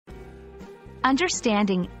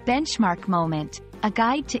Understanding benchmark moment, a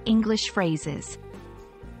guide to English phrases.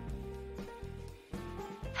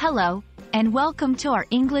 Hello, and welcome to our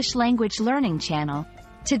English language learning channel.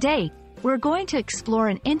 Today, we're going to explore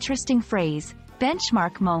an interesting phrase,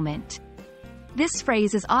 benchmark moment. This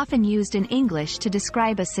phrase is often used in English to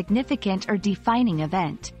describe a significant or defining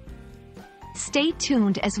event. Stay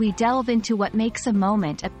tuned as we delve into what makes a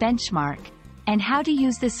moment a benchmark, and how to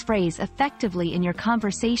use this phrase effectively in your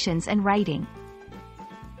conversations and writing.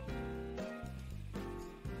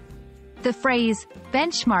 The phrase,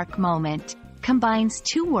 benchmark moment, combines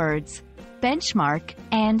two words, benchmark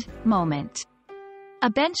and moment. A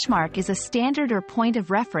benchmark is a standard or point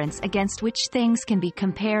of reference against which things can be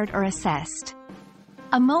compared or assessed.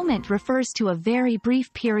 A moment refers to a very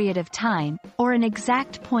brief period of time, or an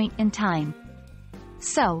exact point in time.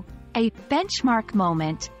 So, a benchmark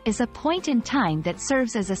moment is a point in time that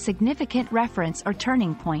serves as a significant reference or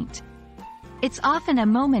turning point. It's often a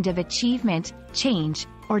moment of achievement, change,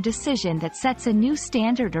 or decision that sets a new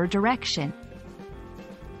standard or direction.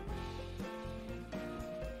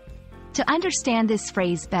 To understand this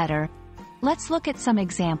phrase better, let's look at some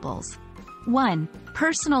examples. 1.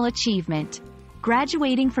 Personal achievement.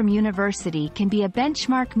 Graduating from university can be a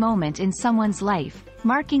benchmark moment in someone's life,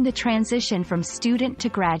 marking the transition from student to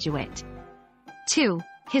graduate. 2.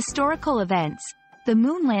 Historical events. The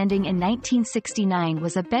moon landing in 1969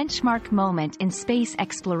 was a benchmark moment in space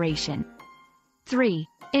exploration. 3.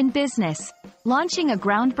 In business, launching a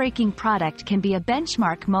groundbreaking product can be a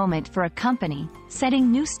benchmark moment for a company, setting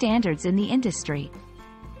new standards in the industry.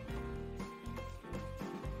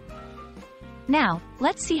 Now,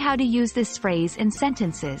 let's see how to use this phrase in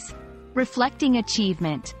sentences. Reflecting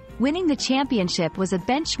achievement. Winning the championship was a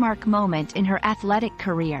benchmark moment in her athletic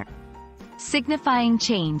career. Signifying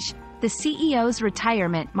change. The CEO's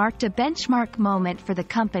retirement marked a benchmark moment for the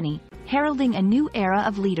company, heralding a new era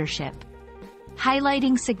of leadership.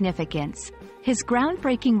 Highlighting significance. His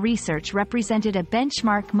groundbreaking research represented a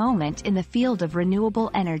benchmark moment in the field of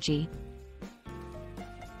renewable energy.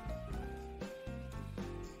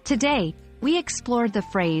 Today, we explored the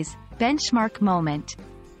phrase, benchmark moment,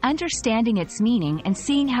 understanding its meaning and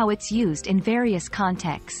seeing how it's used in various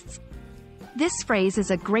contexts. This phrase is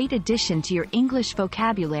a great addition to your English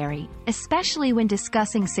vocabulary, especially when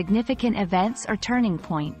discussing significant events or turning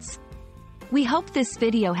points. We hope this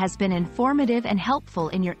video has been informative and helpful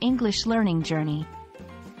in your English learning journey.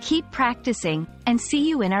 Keep practicing, and see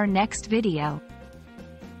you in our next video.